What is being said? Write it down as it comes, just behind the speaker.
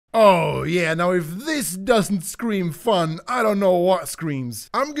Oh yeah, now if this doesn't scream fun, I don't know what screams.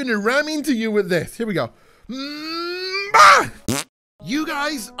 I'm gonna ram into you with this. Here we go. You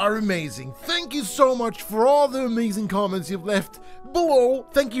guys are amazing. Thank you so much for all the amazing comments you've left below.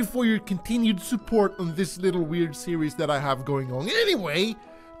 Thank you for your continued support on this little weird series that I have going on. Anyway,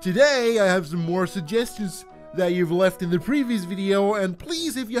 today I have some more suggestions that you've left in the previous video, and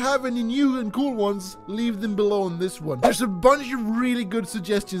please, if you have any new and cool ones, leave them below on this one. There's a bunch of really good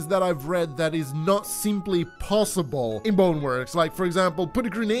suggestions that I've read that is not simply possible in Boneworks. Like, for example, put a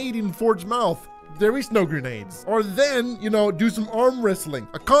grenade in Ford's mouth. There is no grenades. Or then, you know, do some arm wrestling.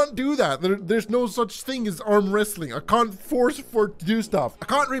 I can't do that. There's no such thing as arm wrestling. I can't force Ford to do stuff. I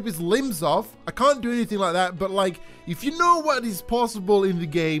can't rip his limbs off. I can't do anything like that. But like, if you know what is possible in the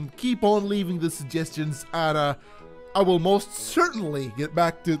game, keep on leaving the suggestions, and I will most certainly get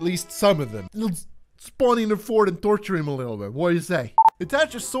back to at least some of them. Let's spawn in a Ford and torture him a little bit. What do you say?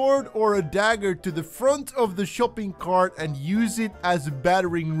 Attach a sword or a dagger to the front of the shopping cart and use it as a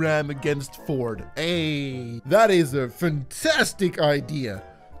battering ram against Ford. Hey, that is a fantastic idea.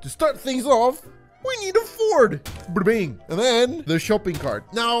 To start things off, we need a Ford. Bing. And then the shopping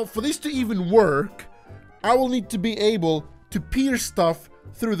cart. Now, for this to even work, I will need to be able to pierce stuff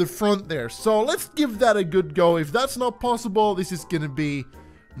through the front there. So let's give that a good go. If that's not possible, this is gonna be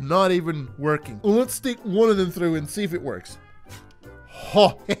not even working. Well, let's stick one of them through and see if it works.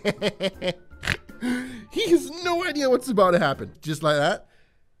 Oh. He has no idea what's about to happen. Just like that.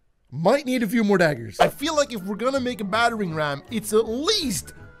 Might need a few more daggers. I feel like if we're gonna make a battering ram, it's at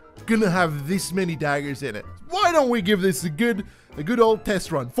least gonna have this many daggers in it. Why don't we give this a good old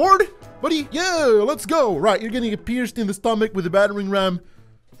test run? Ford, buddy, yeah, let's go. Right, you're gonna get pierced in the stomach with a battering ram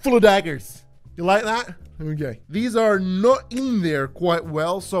full of daggers. You like that? Okay. These are not in there quite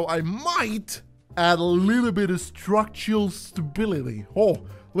well, so I might add a little bit of structural stability. Oh,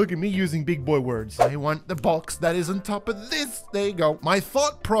 look at me using big boy words. I want the box that is on top of this. There you go. My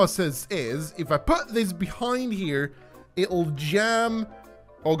thought process is, if I put this behind here, it'll jam.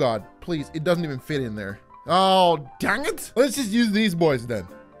 Oh God, please, it doesn't even fit in there. Oh, dang it. Let's just use these boys then.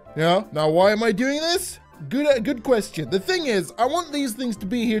 Yeah, now why am I doing this? Good question. The thing is, I want these things to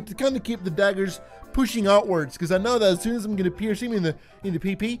be here to kind of keep the daggers pushing outwards, because I know that as soon as I'm going to pierce him in the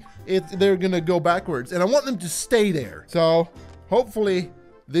PP, they're going to go backwards, and I want them to stay there. So hopefully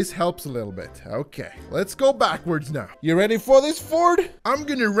this helps a little bit. Okay, let's go backwards now. You ready for this, Ford? I'm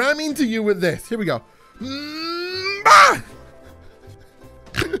going to ram into you with this. Here we go.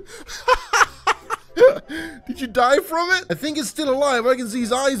 Did you die from it? I think it's still alive. I can see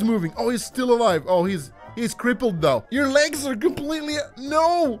his eyes moving. Oh, he's still alive. Oh, he's crippled though. Your legs are completely...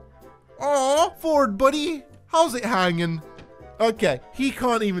 No! Aw, Ford, buddy. How's it hanging? Okay, he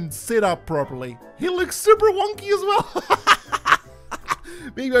can't even sit up properly. He looks super wonky as well.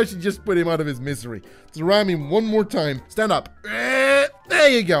 Maybe I should just put him out of his misery. Let's ram him one more time. Stand up. There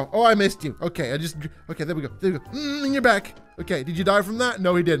you go. Oh, I missed you. Okay, okay, there we go. There we go. In your back. Okay, did you die from that?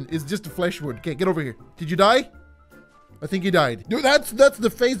 No, he didn't. It's just a flesh wound. Okay, get over here. Did you die? I think he died. Dude, that's the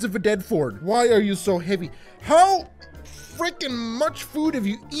face of a dead Ford. Why are you so heavy? How freaking much food have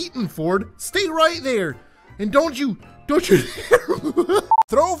you eaten, Ford? Stay right there. And don't you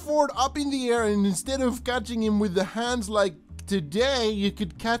throw Ford up in the air, and instead of catching him with the hands like today, you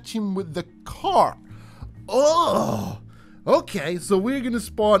could catch him with the car. Oh, okay, so we're gonna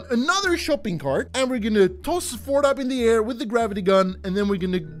spawn another shopping cart, and we're gonna toss Ford up in the air with the gravity gun, and then we're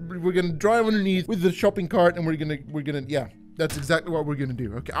gonna drive underneath with the shopping cart, and we're gonna yeah, that's exactly what we're gonna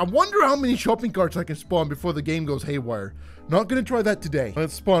do. Okay, I wonder how many shopping carts I can spawn before the game goes haywire. Not gonna try that today.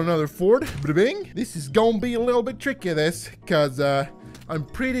 Let's spawn another Ford. Bing. This is gonna be a little bit tricky, this, because I'm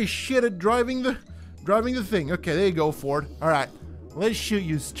pretty shit at driving the thing. Okay, there you go, Ford. All right, let's shoot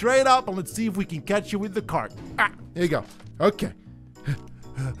you straight up, and let's see if we can catch you with the cart. Ah, there you go. Okay.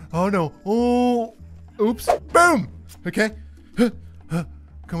 Oh no. Oh, oops. Boom. Okay.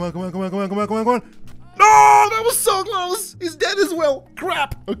 Come on. No, that was so close. He's dead as well.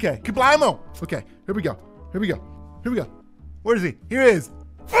 Crap. Okay. Kablamo. Okay. Here we go. Where is he? Here he is.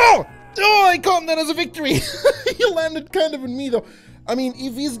 Oh, I count that as a victory. He landed kind of in me though. I mean,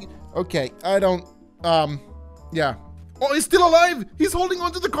 if he's okay, I don't. Yeah. Oh, he's still alive. He's holding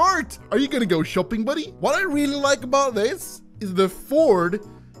onto the cart. Are you gonna go shopping, buddy? What I really like about this is the Ford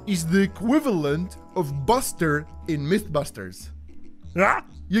is the equivalent of Buster in Mythbusters. Ah,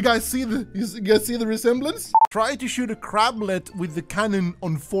 you guys see the resemblance? Try to shoot a crablet with the cannon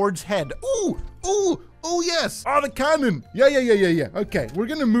on Ford's head. Ooh, yes. Oh, the cannon. Yeah. Okay, we're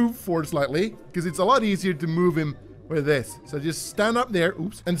gonna move Ford slightly because it's a lot easier to move him with this. So just stand up there.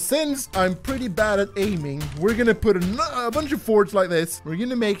 Oops. And since I'm pretty bad at aiming, we're gonna put a bunch of forts like this. We're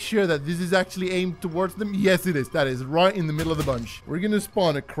gonna make sure that this is actually aimed towards them. Yes, it is. That is right in the middle of the bunch. We're gonna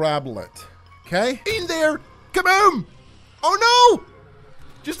spawn a crablet. Okay? In there! Kaboom! Oh no!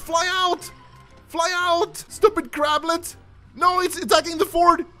 Just fly out! Fly out! Stupid crablet! No, it's attacking the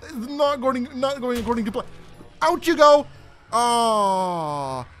fort! It's not going according to plan. Out you go!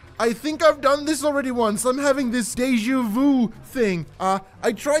 Ah. I think I've done this already once. I'm having this deja vu thing.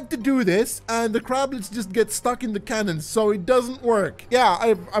 I tried to do this and the crablets just get stuck in the cannon, so it doesn't work. Yeah,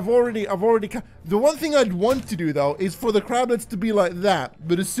 I've already. The one thing I'd want to do though is for the crablets to be like that,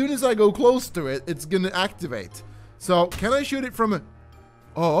 but as soon as I go close to it, it's gonna activate. So can I shoot it from a?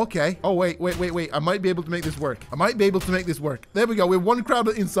 Oh, okay. Oh, wait. I might be able to make this work. There we go. We have one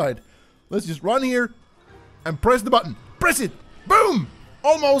crablet inside. Let's just run here and press the button. Press it. Boom.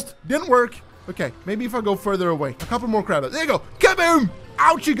 Almost. Didn't work. Okay, maybe if I go further away. A couple more crablets. There you go. Kaboom!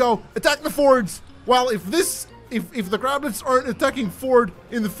 Out you go. Attack the fords. Well, if the crablets aren't attacking Ford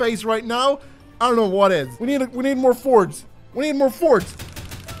in the face right now, I don't know what is. We need more fords.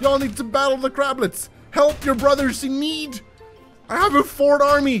 Y'all need to battle the crablets. Help your brothers in need. I have a Ford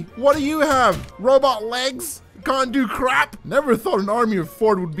army. What do you have? Robot legs? Can't do crap? Never thought an army of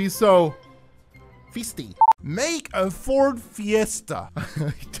Ford would be so feisty. Make a Ford Fiesta.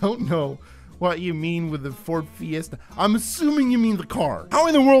 I don't know what you mean with the Ford Fiesta. I'm assuming you mean the car. How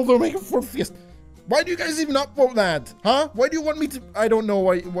in the world do I make a Ford Fiesta? Why do you guys even upvote that? Huh? Why do you want me to? I don't know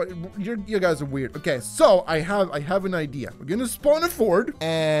why. You guys are weird. Okay, so I have an idea. We're gonna spawn a Ford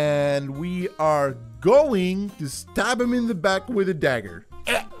and we are going to stab him in the back with a dagger.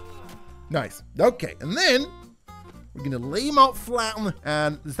 Nice. Okay, and then we're gonna lay him out flat on the,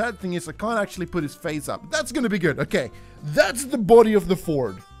 and the sad thing is I can't actually put his face up. That's gonna be good. Okay, that's the body of the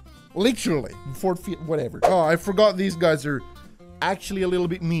Ford. Literally. Ford, whatever. Oh, I forgot these guys are actually a little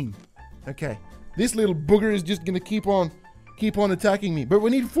bit mean. Okay, this little booger is just gonna keep on attacking me. But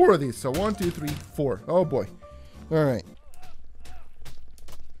we need 4 of these. So 1, 2, 3, 4. Oh boy. All right.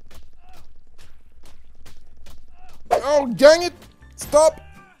 Oh, dang it! Stop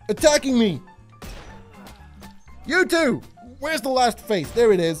attacking me! You two! Where's the last face?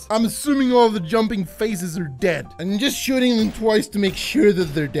 There it is. I'm assuming all the jumping faces are dead. I'm just shooting them twice to make sure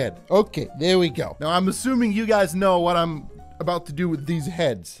that they're dead. Okay, there we go. Now I'm assuming you guys know what I'm about to do with these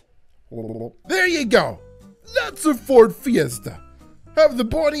heads. There you go! That's a Ford Fiesta. Have the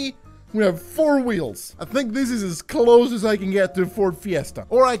body, we have 4 wheels. I think this is as close as I can get to a Ford Fiesta.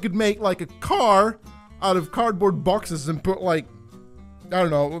 Or I could make like a car out of cardboard boxes and put like, I don't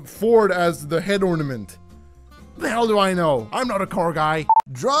know, Ford as the head ornament. The hell do I know? I'm not a car guy.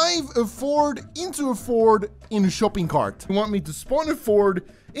 Drive a Ford into a Ford in a shopping cart. You want me to spawn a Ford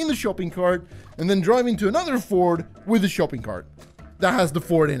in the shopping cart and then drive into another Ford with a shopping cart that has the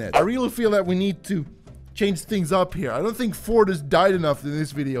Ford in it. I really feel that we need to change things up here. I don't think Ford has died enough in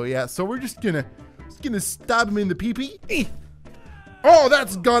this video yet, so we're just gonna stab him in the pee-pee. Oh,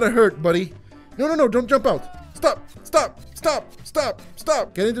 that's gotta hurt, buddy. No, don't jump out. Stop.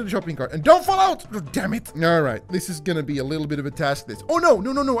 Get into the shopping cart and don't fall out. Oh, damn it. All right, this is gonna be a little bit of a task, this. Oh,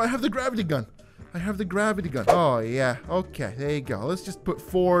 no, I have the gravity gun. Oh, yeah, okay, there you go. Let's just put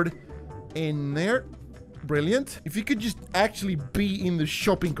Ford in there. Brilliant. If you could just actually be in the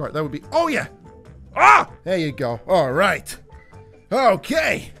shopping cart, that would be, oh yeah. Ah, there you go. All right.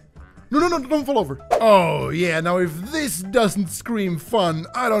 Okay. No, don't fall over. Oh, yeah, now if this doesn't scream fun,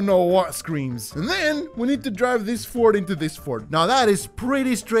 I don't know what screams. And then we need to drive this Ford into this Ford. Now that is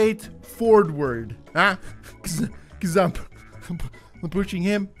pretty straight forward. Huh? Because I'm pushing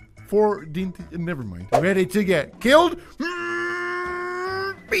him forward into, never mind. Ready to get killed?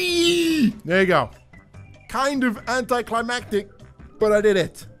 There you go. Kind of anticlimactic, but I did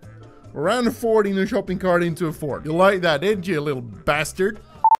it. Ran a Ford in a shopping cart into a Ford. You like that, didn't you, little bastard?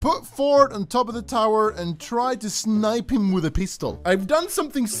 Put Ford on top of the tower and try to snipe him with a pistol. I've done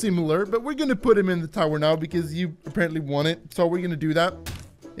something similar, but we're gonna put him in the tower now because you apparently want it. So we're gonna do that.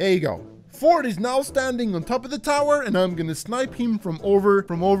 There you go. Ford is now standing on top of the tower and I'm gonna snipe him from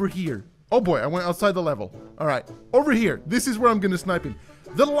over here. Oh boy, I went outside the level. All right, over here. This is where I'm gonna snipe him.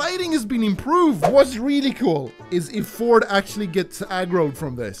 The lighting has been improved. What's really cool is if Ford actually gets aggroed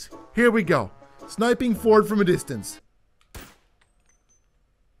from this. Here we go. Sniping Ford from a distance.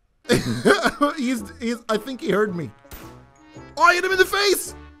 I think he heard me. Oh, I hit him in the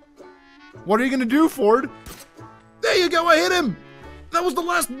face. What are you gonna do, Ford? There you go, I hit him. That was the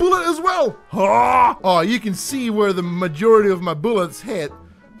last bullet as well. Oh, you can see where the majority of my bullets hit.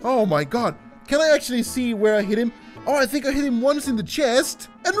 Oh my God. Can I actually see where I hit him? Oh, I think I hit him once in the chest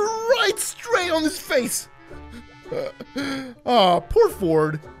and right straight on his face. Oh, poor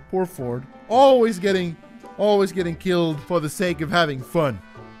Ford. Poor Ford. Always getting killed for the sake of having fun.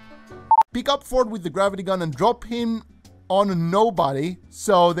 Pick up Ford with the gravity gun and drop him on a nobody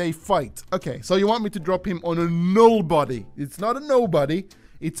so they fight. Okay, so you want me to drop him on a null body. It's not a nobody.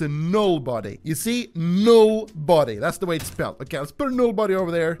 It's a null body. You see? Null body. That's the way it's spelled. Okay, let's put a null body over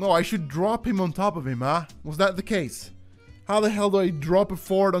there. No, I should drop him on top of him, huh? Was that the case? How the hell do I drop a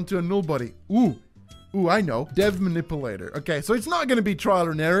Ford onto a null body? Ooh, I know. Dev manipulator. Okay, so it's not going to be trial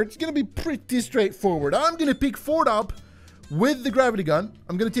and error. It's going to be pretty straightforward. I'm going to pick Ford up with the gravity gun.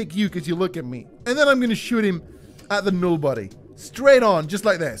 I'm going to take you because you look at me. And then I'm going to shoot him at the null body. Straight on, just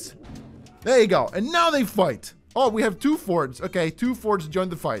like this. There you go. And now they fight. Oh, we have 2 Fords. Okay, 2 Fords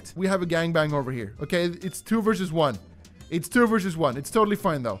joined the fight. We have a gangbang over here. Okay, it's 2 versus 1. It's 2 versus 1. It's totally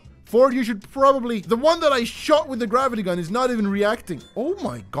fine, though. Ford, you should probably... The one that I shot with the gravity gun is not even reacting. Oh,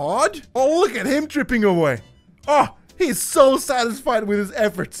 my God. Oh, look at him tripping away. Oh, he's so satisfied with his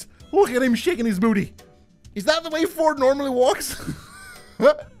efforts. Look at him shaking his booty. Is that the way Ford normally walks?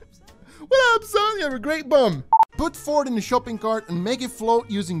 What up, son? You have a great bum. Put Ford in the shopping cart and make it float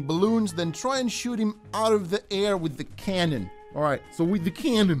using balloons, then try and shoot him out of the air with the cannon. All right, so with the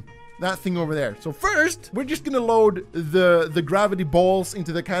cannon, that thing over there. So first, we're just gonna load the gravity balls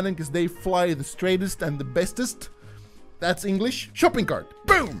into the cannon because they fly the straightest and the bestest. That's English. Shopping cart,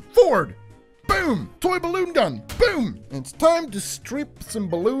 boom. Ford, boom. Toy balloon gun, boom. And it's time to strip some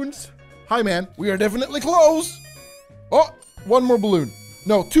balloons. Hi, man. We are definitely close. Oh, 1 more balloon.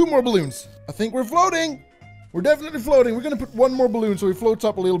 No, 2 more balloons. I think we're floating. We're definitely floating. We're going to put 1 more balloon so he floats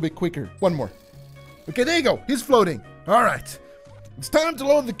up a little bit quicker. 1 more. Okay, there you go. He's floating. All right. It's time to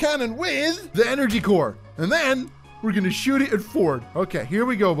load the cannon with the energy core. And then we're going to shoot it at Ford. Okay, here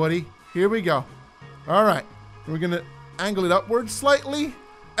we go, buddy. Here we go. All right. We're going to angle it upwards slightly.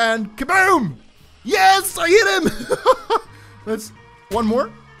 And kaboom! Yes, I hit him! Let's 1 more.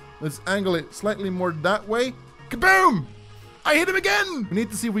 Let's angle it slightly more that way. Kaboom! I hit him again! We need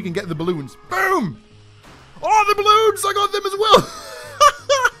to see if we can get the balloons. Boom! Oh, the balloons! I got them as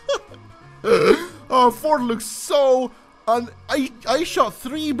well! Oh, Ford looks so... I shot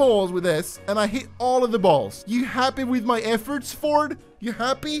 3 balls with this, and I hit all of the balls. You happy with my efforts, Ford? You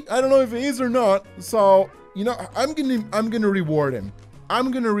happy? I don't know if it is or not. So, you know, I'm gonna reward him. I'm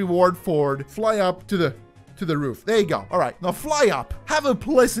gonna reward Ford. Fly up to the roof. There you go. All right, now fly up. Have a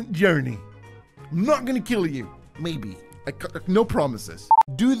pleasant journey. I'm not gonna kill you. Maybe. No promises.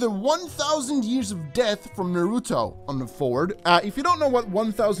 Do the 1,000 years of death from Naruto on the Ford. If you don't know what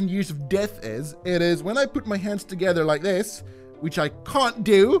 1,000 years of death is, it is when I put my hands together like this, which I can't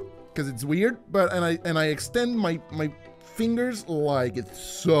do because it's weird, but and I extend my fingers like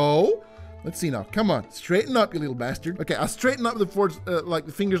so. Let's see now. Come on, straighten up, you little bastard. Okay, I'll straighten up the Ford's like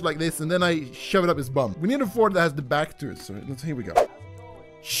the fingers like this, and then I shove it up his bum. We need a Ford that has the back to it. So here we go.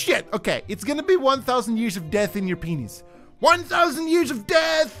 Shit. Okay, it's gonna be 1,000 years of death in your penis. 1,000 years of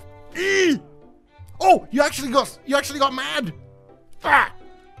death! Eee! Oh, you actually got mad! Ah!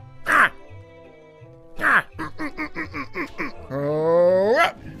 Ah! Ah!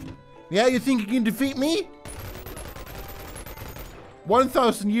 Oh! Yeah, you think you can defeat me?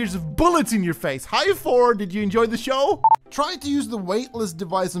 1,000 years of bullets in your face. Hi, Ford. Did you enjoy the show? Try to use the weightless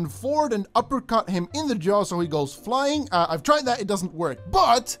device on Ford and uppercut him in the jaw so he goes flying. I've tried that, it doesn't work.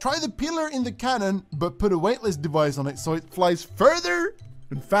 But try the pillar in the cannon, but put a weightless device on it so it flies further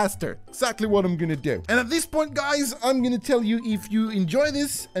and faster. Exactly what I'm gonna do. And at this point, guys, I'm gonna tell you, if you enjoy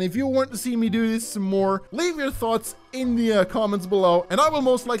this and if you want to see me do this some more, leave your thoughts in the comments below, and I will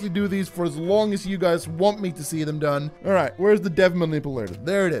most likely do these for as long as you guys want me to see them done. All right, where's the dev manipulator?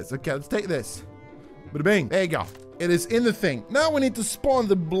 There it is. Okay, let's take this. Bada bing. There you go. It is in the thing. Now we need to spawn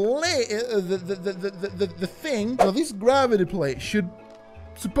the blade, the thing. Now this gravity plate should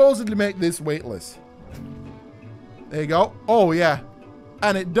supposedly make this weightless. There you go. Oh yeah,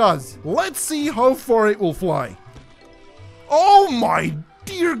 and it does. Let's see how far it will fly. Oh my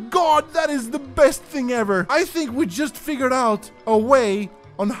dear God, that is the best thing ever. I think we just figured out a way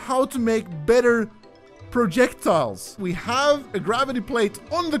on how to make better projectiles. We have a gravity plate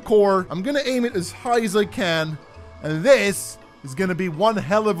on the core. I'm gonna aim it as high as I can. And this is gonna be one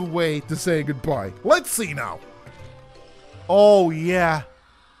hell of a way to say goodbye. Let's see now. Oh yeah.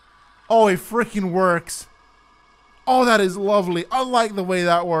 Oh, it freaking works. Oh, that is lovely. I like the way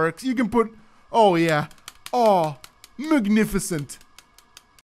that works. You can put, oh yeah. Oh, magnificent.